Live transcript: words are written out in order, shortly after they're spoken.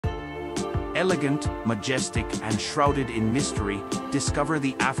Elegant, majestic, and shrouded in mystery, discover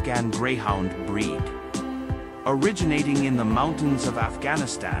the Afghan Greyhound breed. Originating in the mountains of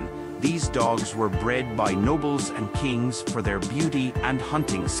Afghanistan, these dogs were bred by nobles and kings for their beauty and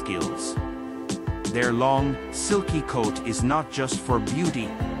hunting skills. Their long, silky coat is not just for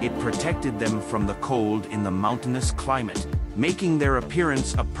beauty, it protected them from the cold in the mountainous climate, making their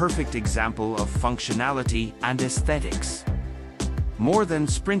appearance a perfect example of functionality and aesthetics. More than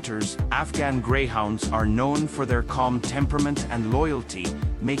sprinters, Afghan Greyhounds are known for their calm temperament and loyalty,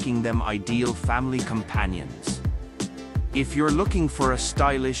 making them ideal family companions. If you're looking for a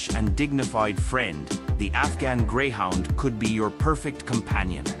stylish and dignified friend, the Afghan Greyhound could be your perfect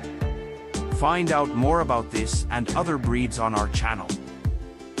companion. Find out more about this and other breeds on our channel.